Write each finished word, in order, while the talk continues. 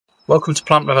Welcome to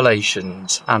Plant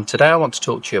Revelations, and today I want to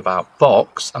talk to you about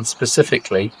box, and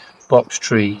specifically box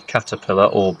tree caterpillar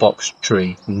or box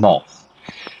tree moth,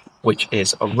 which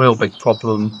is a real big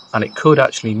problem, and it could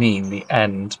actually mean the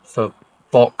end for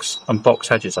box and box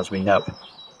hedges as we know it.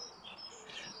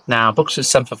 Now, Buxus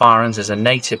sempervirens is a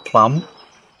native plant,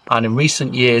 and in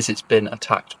recent years it's been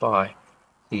attacked by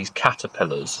these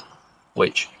caterpillars,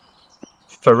 which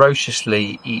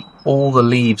ferociously eat all the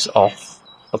leaves off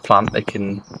the plant. They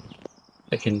can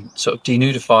sort of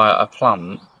denudify a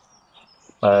plant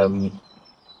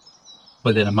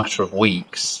within a matter of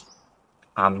weeks,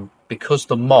 and because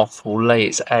the moth will lay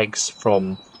its eggs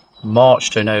from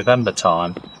March to November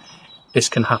time, this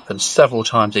can happen several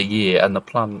times a year, and the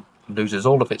plant loses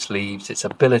all of its leaves, its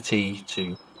ability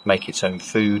to make its own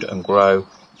food and grow,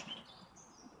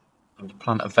 and the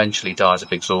plant eventually dies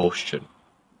of exhaustion.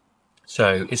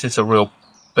 So is this a real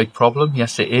big problem?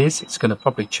 Yes, it is. It's going to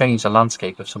probably change the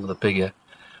landscape of some of the bigger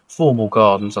formal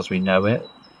gardens as we know it.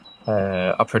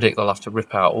 I predict they'll have to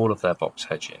rip out all of their box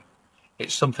hedging.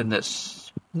 It's something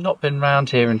that's not been around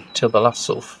here until the last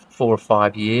sort of 4 or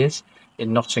 5 years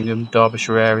in Nottingham,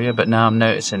 Derbyshire area, but now I'm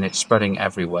noticing it's spreading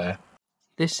everywhere.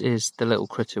 This is the little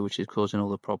critter which is causing all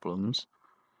the problems.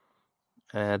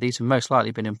 These have most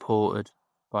likely been imported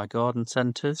by garden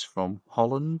centres from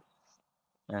Holland,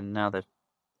 and now they've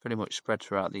pretty much spread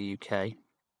throughout the UK.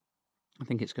 I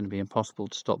think it's going to be impossible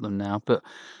to stop them now, but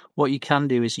what you can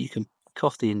do is you can pick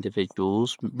off the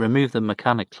individuals, remove them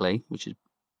mechanically, which is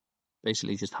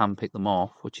basically just hand pick them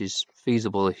off, which is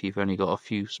feasible if you've only got a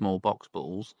few small box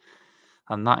balls,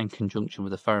 and that in conjunction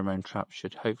with a pheromone trap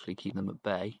should hopefully keep them at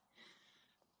bay.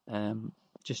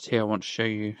 Just here I want to show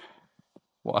you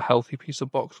what a healthy piece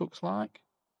of box looks like,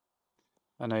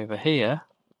 and over here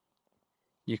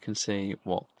you can see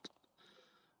what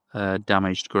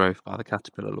damaged growth by the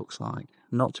caterpillar looks like.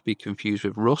 Not to be confused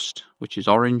with rust, which is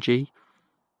orangey,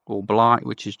 or blight,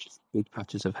 which is just big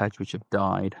patches of hedge which have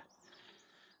died.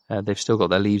 They've still got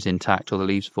their leaves intact, or the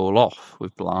leaves fall off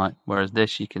with blight, whereas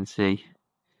this you can see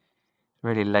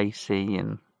really lacy,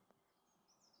 and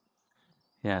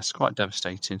yeah, it's quite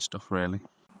devastating stuff really.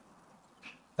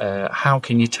 How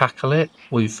can you tackle it?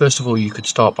 Well, first of all, you could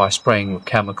start by spraying with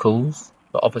chemicals,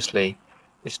 but obviously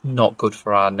it's not good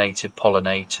for our native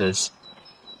pollinators.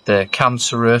 They're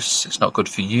cancerous. It's not good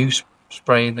for you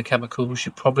spraying the chemicals.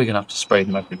 You're probably going to have to spray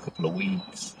them every couple of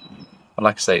weeks. And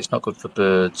like I say, it's not good for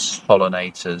birds,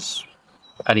 pollinators,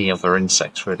 any other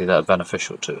insects really that are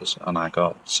beneficial to us and our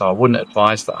garden. So I wouldn't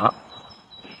advise that.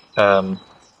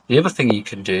 The other thing you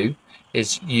can do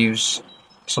is use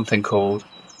something called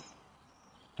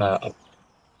a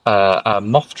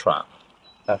moth trap,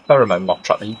 a pheromone moth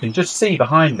trap. And you can just see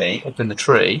behind me up in the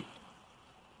tree.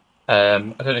 I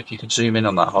don't know if you can zoom in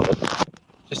on that, Holly.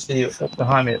 Just see up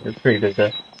behind me at the tree, there's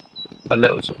a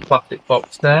little sort of plastic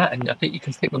box there, and I think you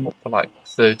can pick them up for like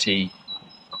 30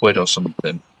 quid or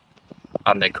something.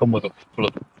 And they come with a couple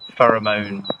of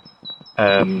pheromone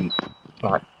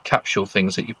like capsule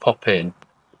things that you pop in,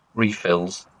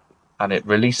 refills, and it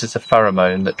releases a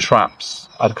pheromone that traps,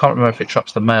 I can't remember if it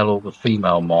traps the male or the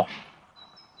female moth,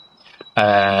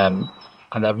 and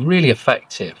they're really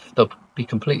effective. They'll be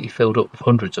completely filled up with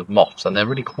hundreds of moths, and they're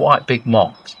really quite big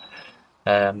moths.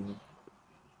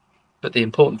 But the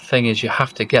important thing is you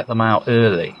have to get them out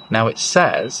early. Now it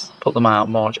says put them out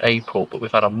March, April, but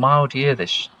we've had a mild year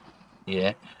this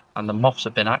year, and the moths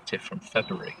have been active from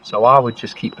February, so I would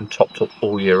just keep them topped up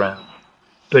all year round.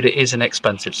 But it is an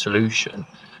expensive solution.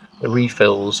 The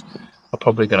refills are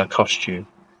probably going to cost you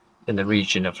in the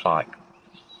region of like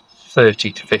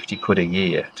 30 to 50 quid a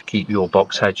year to keep your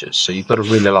box hedges, so you've got to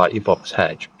really like your box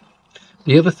hedge.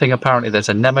 The other thing, apparently there's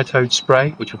a nematode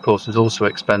spray, which of course is also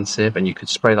expensive, and you could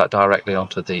spray that directly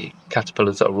onto the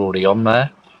caterpillars that are already on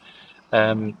there.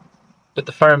 But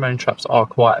the pheromone traps are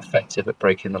quite effective at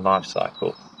breaking the life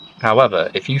cycle.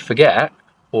 However, if you forget,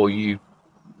 or you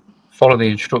follow the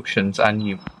instructions and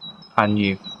you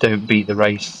don't beat the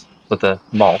race for the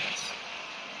moths,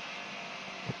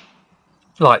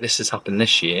 like this has happened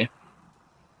this year,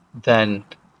 then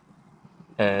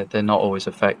they're not always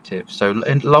effective. So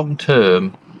in long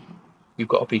term, you've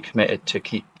got to be committed to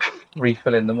keep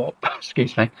refilling them up.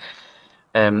 Excuse me.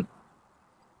 So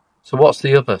what's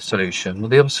the other solution? Well,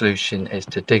 the other solution is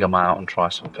to dig them out and try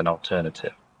something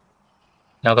alternative.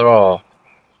 Now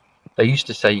they used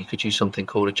to say you could use something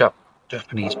called a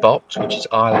Japanese box, which is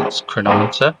Eilers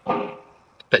chronometer,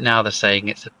 but now they're saying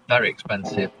it's very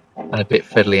expensive and a bit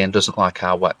fiddly and doesn't like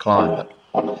our wet climate.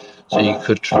 So you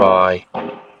could try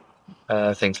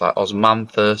things like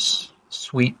osmanthus,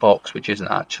 sweet box, which isn't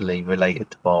actually related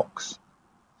to box,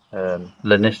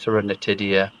 Lanicera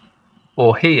nitidia,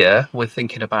 Or here, we're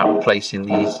thinking about replacing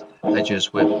these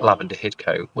edges with lavender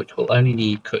headcoat, which will only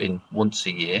need cutting once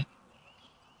a year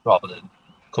rather than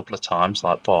a couple of times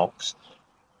like box.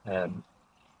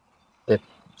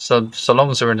 So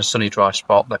long as they're in a sunny, dry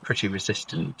spot, they're pretty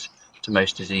resistant to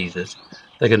most diseases.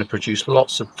 They're going to produce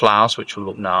lots of flowers, which will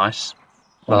look nice.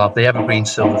 They'll have the evergreen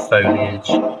silver foliage,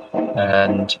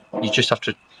 and you just have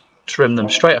to trim them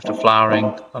straight after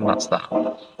flowering, and that's that.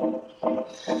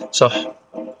 So,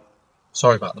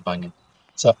 sorry about the banging.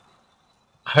 So,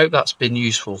 I hope that's been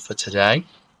useful for today,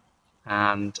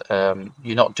 and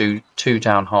you're not too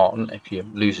downhearted if you're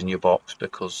losing your box,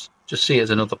 because just see it as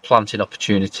another planting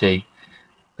opportunity.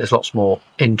 There's lots more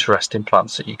interesting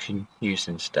plants that you can use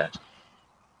instead.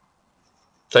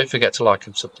 Don't forget to like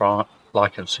and subscribe.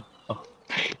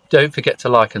 Don't forget to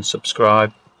like and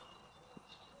subscribe.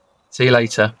 See you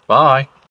later. Bye.